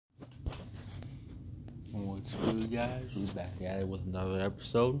What's good, guys? We're back at it with another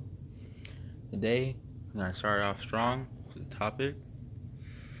episode. Today, I'm gonna start off strong with the topic.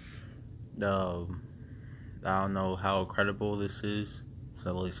 I don't know how credible this is. So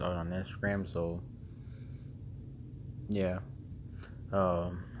at least on Instagram. So yeah.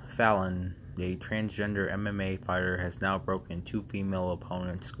 Fallon, a transgender MMA fighter, has now broken two female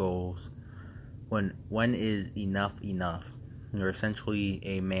opponents' skulls. When is enough enough? You're essentially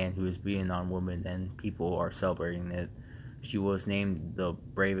a man who is beating on women, and people are celebrating it. She was named the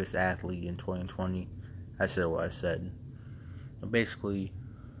bravest athlete in 2020. I said what I said. But basically,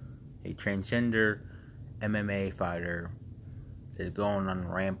 a transgender MMA fighter is going on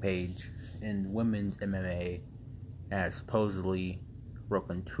a rampage in women's MMA and has supposedly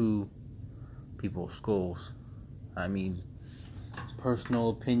broken two people's skulls. I mean, personal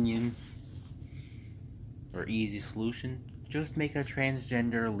opinion or easy solution, just make a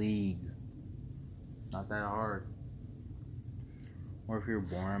transgender league. Not that hard. Or if you're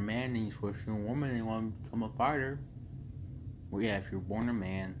born a man and you switch to a woman and you want to become a fighter. Well, yeah, if you're born a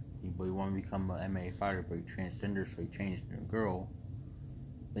man but you want to become an MMA fighter but you're transgender so you changed to a girl,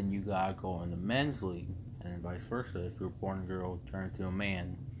 then you gotta go in the men's league. And then vice versa. If you're born a girl, turn into a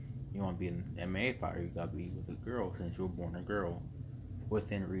man, you want to be an MMA fighter, you gotta be with a girl since you were born a girl.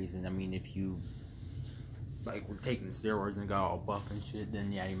 Within reason. I mean, if you we're taking steroids and got all buff and shit,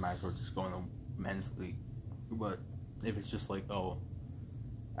 then yeah, you might as well just go in the men's league. But if it's just like, oh,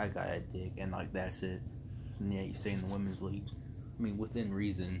 I got a dick and that's it, then yeah, you stay in the women's league. I mean, within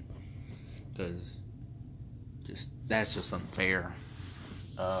reason, because that's just unfair.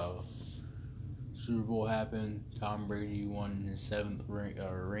 Super Bowl happened. Tom Brady won his 7th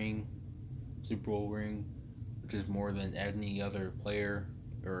ring, Super Bowl ring, which is more than any other player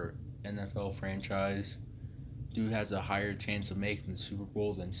or NFL franchise. Dude has a higher chance of making the Super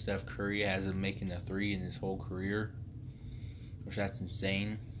Bowl than Steph Curry has of making a 3 in his whole career, which that's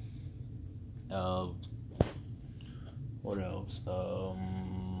insane. What else?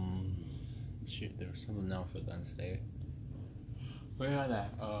 Shit, there was something else I was gonna say. But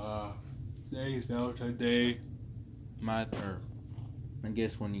yeah, today is Valentine's Day. I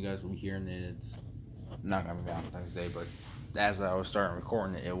guess when you guys will be hearing it, it's not gonna be Valentine's Day, but as I was starting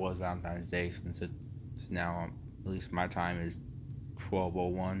recording it, it was Valentine's Day since it's now, at least my time is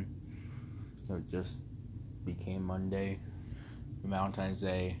 12:01, so it just became Monday. Valentine's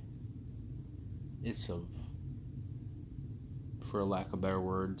Day. It's for lack of better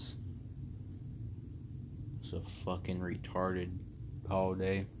words, it's a fucking retarded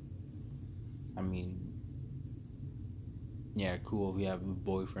holiday. I mean, yeah, cool if you have a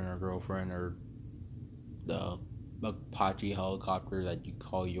boyfriend or girlfriend or the Apache helicopter that you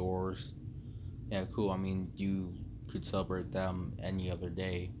call yours. Yeah, cool. I mean, you could celebrate them any other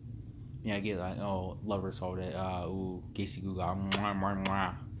day. Yeah, I get lovers holiday. Ooh, Casey Guga. Mwah, mwah, mwah.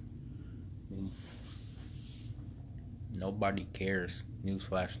 I mean, nobody cares.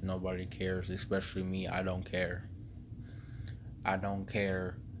 Newsflash, nobody cares. Especially me. I don't care. I don't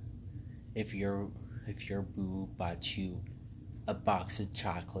care if your boo bought you a box of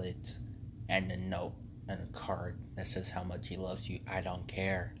chocolates and a note and a card that says how much he loves you. I don't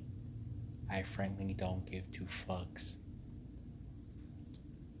care. I frankly don't give two fucks.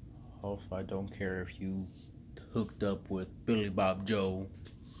 Also, I don't care if you hooked up with Billy Bob Joe,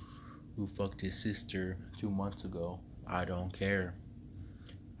 who fucked his sister 2 months ago. I don't care.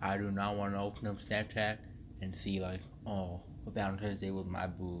 I do not want to open up Snapchat and see Valentine's Day with my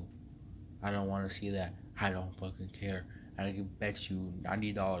boo. I don't want to see that. I don't fucking care. And I can bet you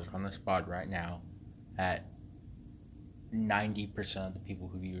 $90 on the spot right now that 90% of the people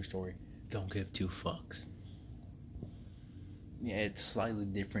who view your story don't give two fucks. Yeah, it's slightly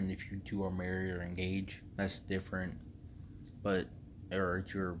different if you two are married or engaged. That's different. Or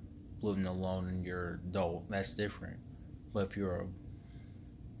if you're living alone and you're adult, that's different. But if you're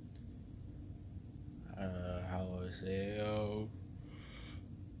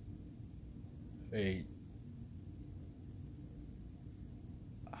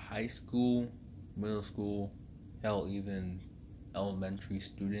a high school, middle school, hell, even elementary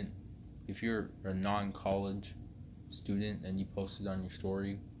student, if you're a non-college student and you post it on your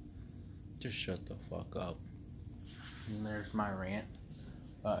story, just shut the fuck up. And there's my rant.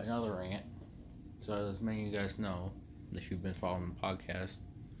 Another rant. So as many of you guys know, if you've been following the podcast,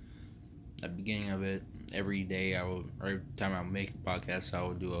 at the beginning of it, every time I make a podcast, I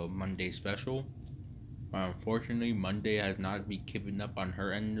will do a Monday special. Unfortunately, Monday has not been keeping up on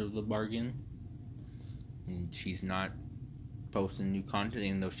her end of the bargain, and she's not posting new content,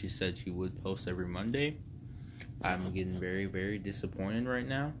 even though she said she would post every Monday. I'm getting very, very disappointed right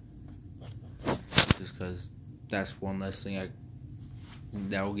now, just because that's one less thing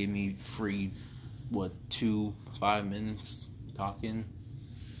that will give me free 5 minutes talking.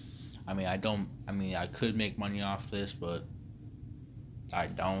 I could make money off this, but I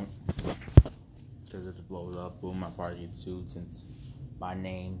don't, because if it blows up, boom, I'll probably get sued, since my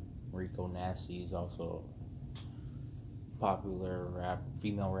name, Rico Nasty, is also popular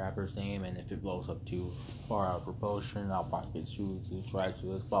female rapper's name, and if it blows up too far out of proportion, I'll probably get sued to try to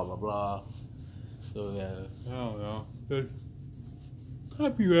this, blah blah blah. So yeah, I don't know.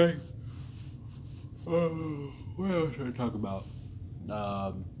 Copyright. What else should I talk about?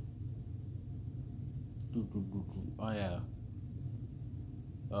 Oh yeah.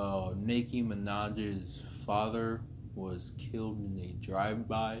 Nicki Minaj's father was killed in a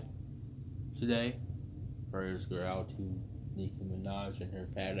drive-by today. Prayers go out to Nicki Minaj and her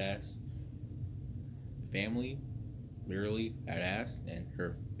fat ass family, literally fat ass, and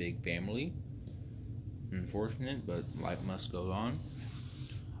her big family. Unfortunate, but life must go on.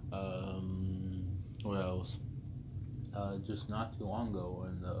 What else? Just not too long ago,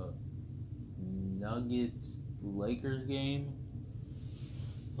 in the Nuggets Lakers game,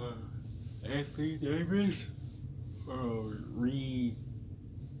 Anthony Davis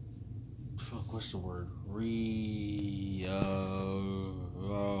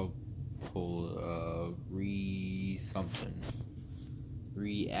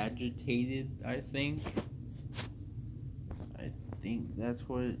re-agitated, I think that's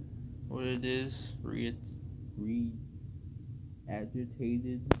what it is. Re-agitated.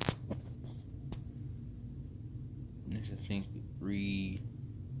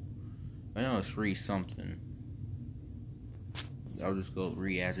 I know it's re-something. I'll just go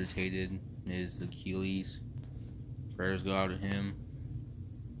re-agitated is Achilles. Prayers go out to him.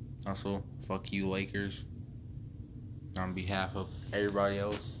 Also, fuck you, Lakers. On behalf of everybody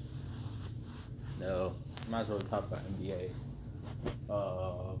else. No, might as well talk about NBA.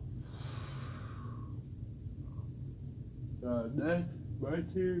 Next, my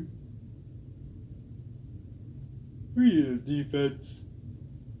team. We need a defense.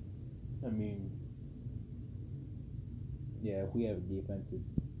 If we have a defense, it's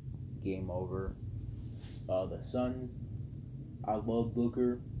game over. The Suns, I love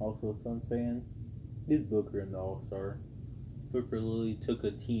Booker, also a Suns fan. Is Booker in the All-Star? Booker literally took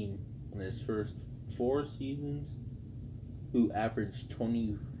a team in his first 4 seasons who averaged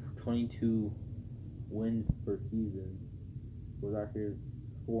 22 wins per season, was out here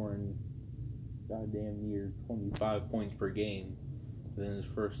scoring goddamn near 25 points per game within his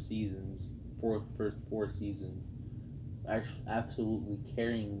first 4 seasons, absolutely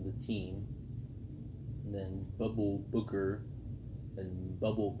carrying the team. And then Bubble Booker and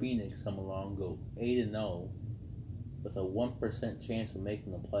Bubble Phoenix come along, go 8-0 with a 1% chance of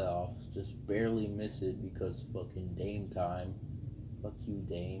making the playoffs, just barely miss it because fucking Dame time. Fuck you,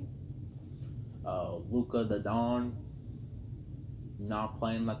 Dame. Luka the Don, not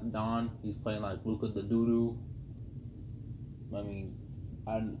playing like the Don, he's playing like Luka the Doodoo.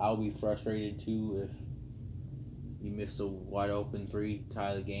 I'll be frustrated too if you miss a wide open 3 to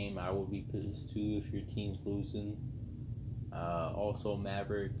tie the game. I will be pissed too if your team's losing. Also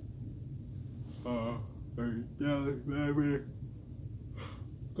Maverick. Dallas Maverick.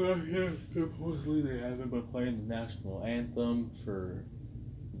 Supposedly they haven't been playing the national anthem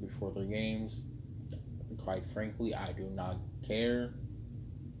before their games. Quite frankly, I do not care.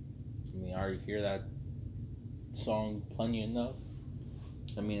 I already hear that song plenty enough.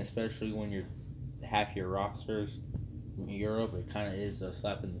 Especially when you're half your rosters from Europe, it kind of is a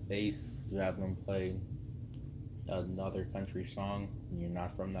slap in the face to have them play another country song and you're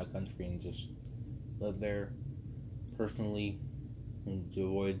not from that country and just live there. Personally, to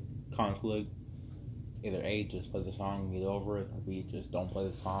avoid conflict, either A, just play the song and get over it, or B, just don't play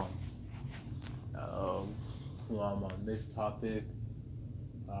the song. While I'm on this topic,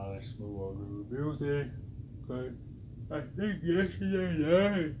 let's move over to music. Okay. I think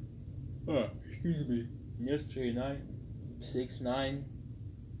yesterday night, 6ix9ine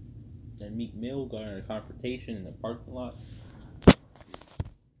and Meek Mill got in a confrontation in the parking lot.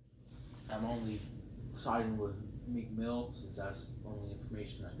 I'm only siding with Meek Mill since that's the only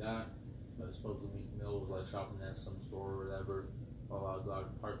information I got. But supposedly Meek Mill was shopping at some store or whatever while I got in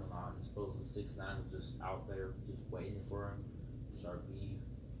the parking lot, and supposedly 6ix9ine was just out there just waiting for him to start beef,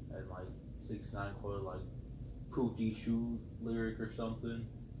 and 6ix9ine quoted Poochie Shoe lyric or something.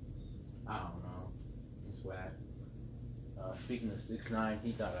 I don't know. It's whack. Speaking of 6ix9ine,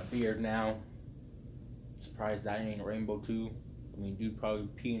 he got a beard now. Surprised that ain't Rainbow too. Dude probably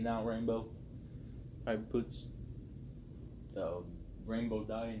peeing out Rainbow. Probably puts rainbow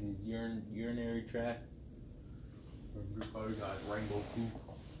dye in his urinary tract. Dude probably got rainbow poop.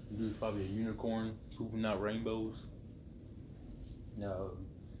 Dude's probably a unicorn pooping out rainbows. No,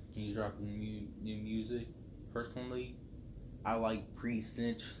 he's dropping new music. Personally, I like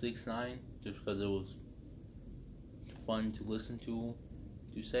pre-Snitch 6ix9ine just because it was fun to listen to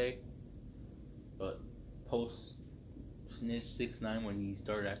say. But post Snitch 6ix9ine, when he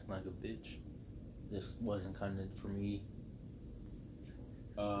started acting like a bitch, this wasn't kind of for me.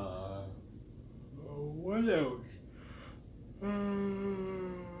 What else? Trying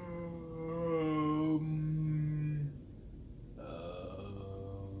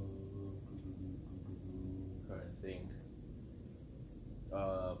to think.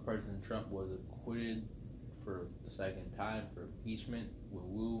 President Trump was acquitted for the second time for impeachment with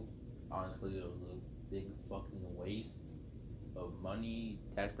Wu. Honestly, it was a big fucking waste of money,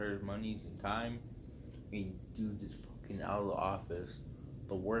 taxpayers' monies, and time. I mean, dude is fucking out of the office.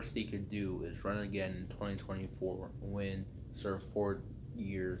 The worst he could do is run again in 2024, win, serve 4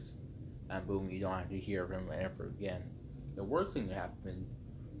 years, and boom, you don't have to hear of him ever again. The worst thing to happen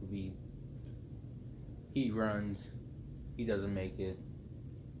would be he runs, he doesn't make it,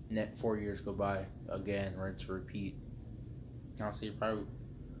 net 4 years go by, again, rinse, repeat. Honestly, probably,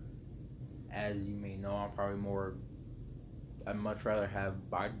 as you may know, I'd much rather have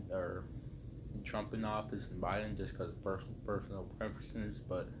Biden or Trump in office than Biden just because of personal preferences,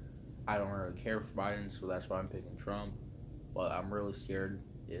 but I don't really care for Biden, so that's why I'm picking Trump. But I'm really scared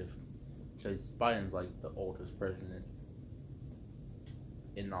because Biden's like the oldest president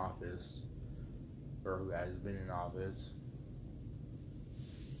in office, or who has been in office.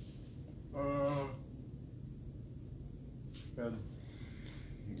 And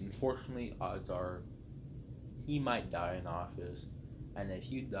unfortunately, odds are he might die in office, and if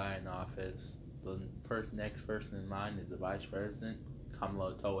you die in office, the next person in line is the vice president,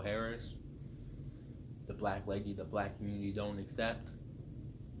 Kamala Harris, the black lady the black community don't accept.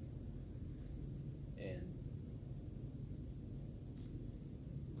 And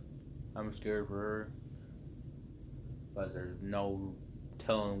I'm scared for her, but there's no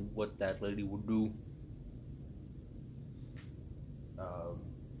telling what that lady will do.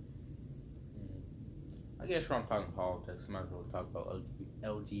 I guess when I'm talking politics, I might as well talk about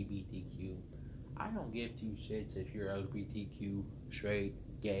LGBTQ. I don't give two shits if you're LGBTQ, straight,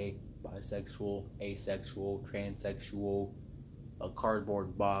 gay, bisexual, asexual, transsexual, a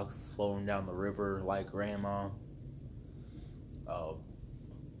cardboard box flowing down the river like grandma, a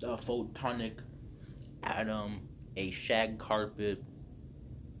photonic atom, a shag carpet.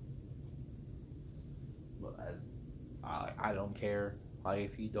 But I don't care. Like,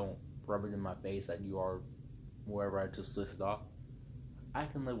 if you don't rub it in my face that you are whoever I just listed off, I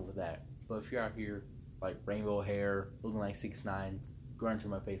can live with that. But if you're out here like rainbow hair, looking like 6ix9ine, going to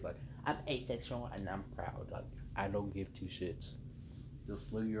my face like I'm asexual and I'm proud, like I don't give two shits.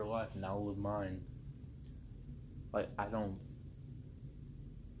 Just live your life and I'll live mine. Like, I don't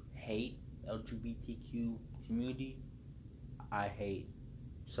hate LGBTQ community. I hate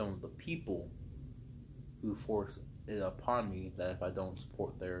some of the people who force it upon me that if I don't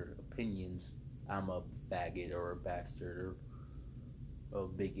support their opinions, I'm a faggot or a bastard or a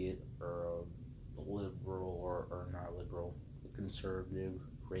bigot or a liberal or not liberal, a conservative,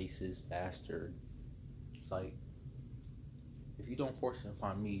 racist bastard. It's like, if you don't force it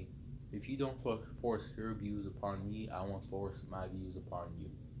upon me, if you don't force your views upon me, I won't force my views upon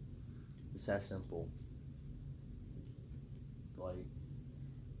you. It's that simple. Like,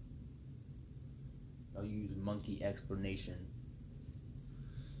 I'll use monkey explanation.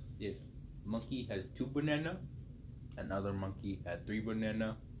 If monkey has 2 banana, another monkey had 3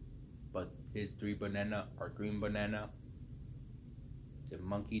 banana, but his 3 banana are green banana, the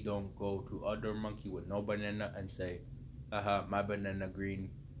monkey don't go to other monkey with no banana and say, haha, my banana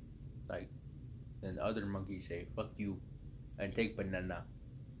green. Like, then the other monkey say, fuck you, and take banana.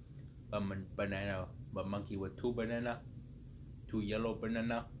 But monkey with 2 banana, 2 yellow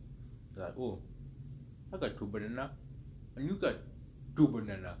banana, like, oh, I got 2 banana, and you got 2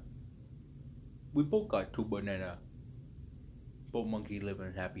 banana. We both got 2 banana. Both monkey live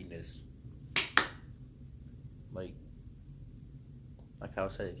in happiness. Like I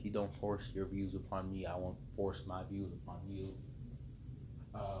said, if you don't force your views upon me, I won't force my views upon you.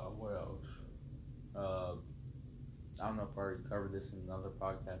 What else? I don't know if I already covered this in another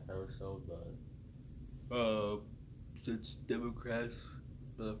podcast episode, but since Democrats,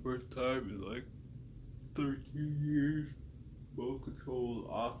 for the first time in like 13 years, both control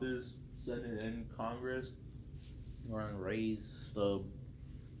office, Senate and Congress, we're going to raise the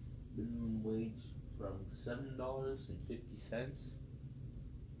minimum wage from $7.50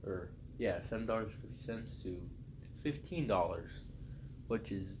 $7.50 to $15,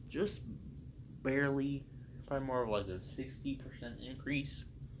 which is just barely, probably more of like a 60% increase.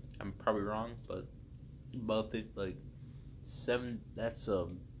 I'm probably wrong, but above it, like that's a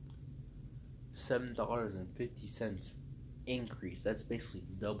 $7.50 increase. That's basically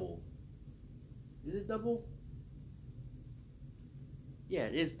double. Is it double? Yeah,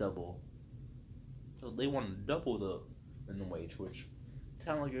 it is double. So they want to double the minimum wage, which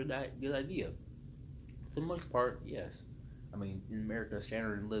sounds like a good idea. For the most part, yes. I mean, in America,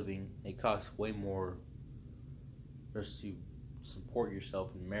 standard of living, it costs way more just to support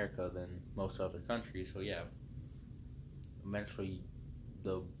yourself in America than most other countries. So yeah, eventually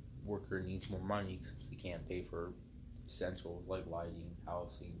the worker needs more money since they can't pay for essentials like lighting,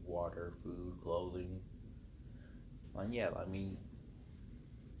 housing, water, food, clothing. And yeah, I mean,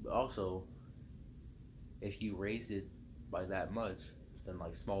 also, if you raise it by that much, then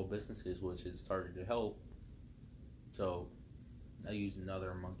like small businesses, which is starting to help. So I use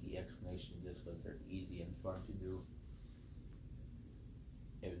another monkey explanation just because they're easy and fun to do.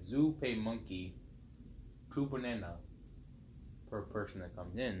 If zoo pay monkey 2 banana per person that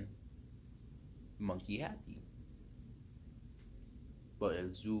comes in, monkey happy. But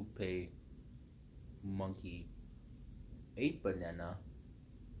if zoo pay monkey 8 banana,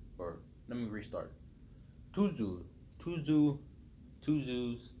 or let me restart. Two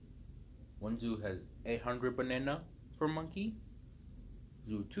zoos. One zoo has 800 banana for monkey.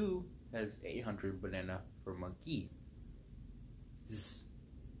 Zoo 2 has 800 banana for monkey. Zoo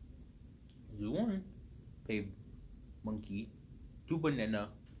 1 pay monkey 2 banana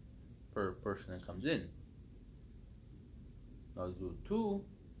per person that comes in. Now Zoo 2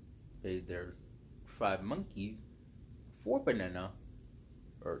 pay there's 5 monkeys 4 banana,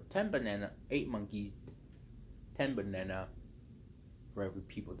 or 10 banana, 8 monkeys, 10 banana for every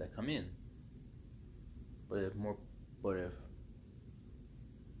people that come in. But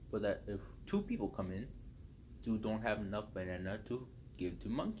if 2 people come in, zoo don't have enough banana to give to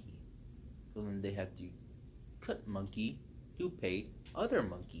monkey. So then they have to cut monkey to pay other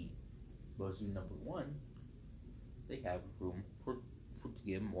monkey. But zoo number 1, they have room for to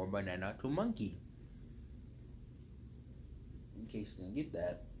give more banana to monkey. In case you didn't get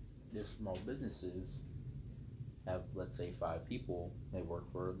that, their small businesses have, let's say, 5 people they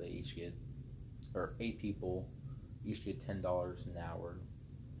work for. They each get, or 8 people each get $10 an hour,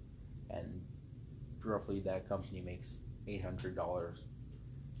 and roughly that company makes $800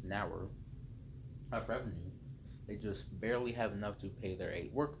 an hour of revenue. They just barely have enough to pay their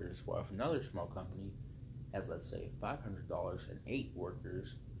 8 workers. While if another small company has, let's say, $500 and 8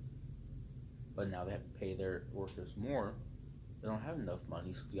 workers, but now they have to pay their workers more, they don't have enough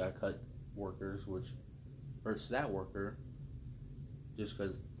money, so they gotta cut workers, which hurts that worker just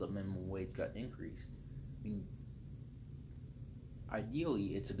because the minimum wage got increased. I mean,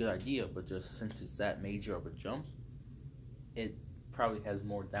 ideally, it's a good idea, but just since it's that major of a jump, it probably has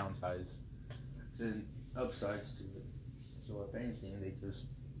more downsides than upsides to it. So if anything,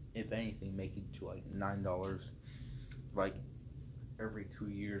 make it to like $9, like every 2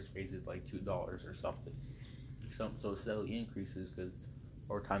 years, raise it like $2 or something. So it steadily increases because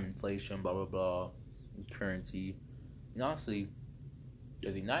over time inflation, blah blah blah, currency. And honestly,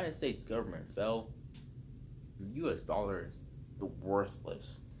 if the United States government fell, the U.S. dollar is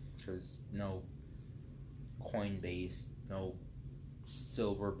worthless because no coin based, no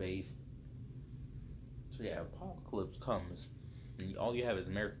silver based. So yeah, apocalypse comes, and all you have is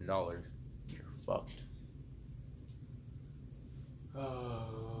American dollars. You're fucked.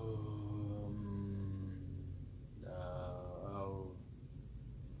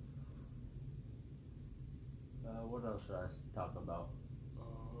 What else should I talk about?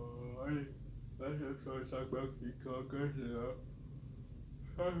 I should talk about King Kong.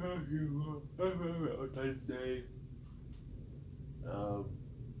 Valentine's Day.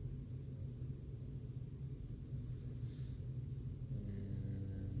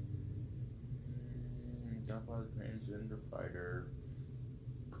 Talk about transgender fighter.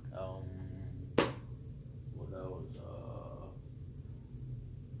 What else?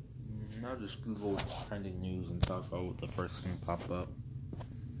 I'll just Google trending news and talk about what the first thing pop up.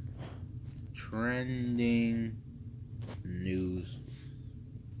 Trending news.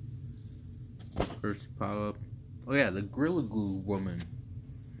 First pop up. Oh yeah, the Gorilla Glue woman.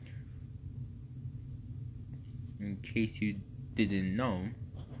 In case you didn't know,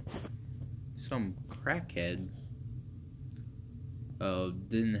 some crackhead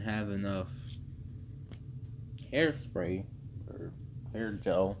didn't have enough hairspray or hair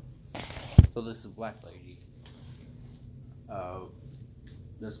gel. So this is a black lady.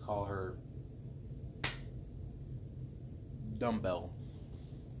 let's call her Dumbbell.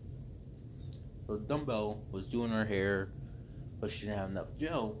 So Dumbbell was doing her hair, but she didn't have enough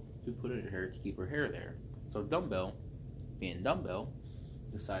gel to put in her hair to keep her hair there. So Dumbbell, being Dumbbell,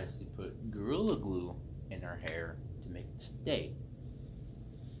 decides to put Gorilla Glue in her hair to make it stay.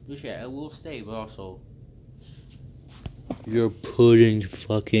 Which, yeah, it will stay, but also you're putting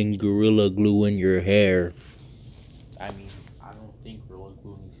fucking Gorilla Glue in your hair. I mean, I don't think Gorilla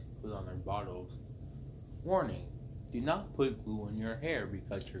Glue needs to put on their bottles. Warning: do not put glue in your hair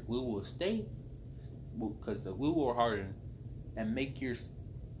because your glue will stay. Because the glue will harden and make your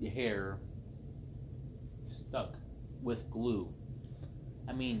hair stuck with glue.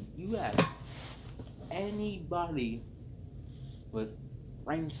 I mean, you ask anybody with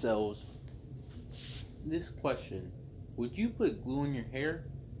brain cells this question: would you put glue in your hair?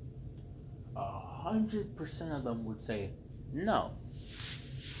 100% of them would say no.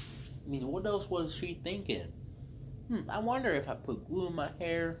 I mean, what else was she thinking? I wonder if I put glue in my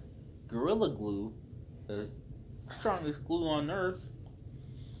hair, Gorilla Glue, the strongest glue on earth,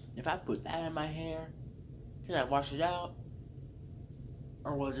 if I put that in my hair, should I wash it out?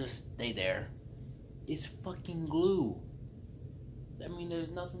 Or will it just stay there? It's fucking glue. I mean,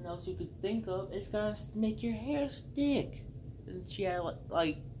 there's nothing else you could think of. It's gonna make your hair stick. And she had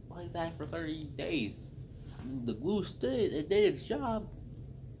like that for 30 days. The glue stood. It did its job.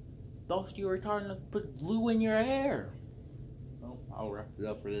 Thought you were trying to put glue in your hair. Well, I'll wrap it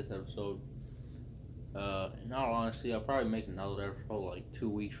up for this episode. In all honesty, I'll probably make another episode like 2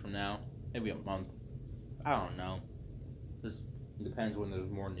 weeks from now. Maybe a month. I don't know. This depends when there's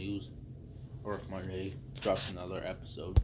more news. Or if Monday drops another episode.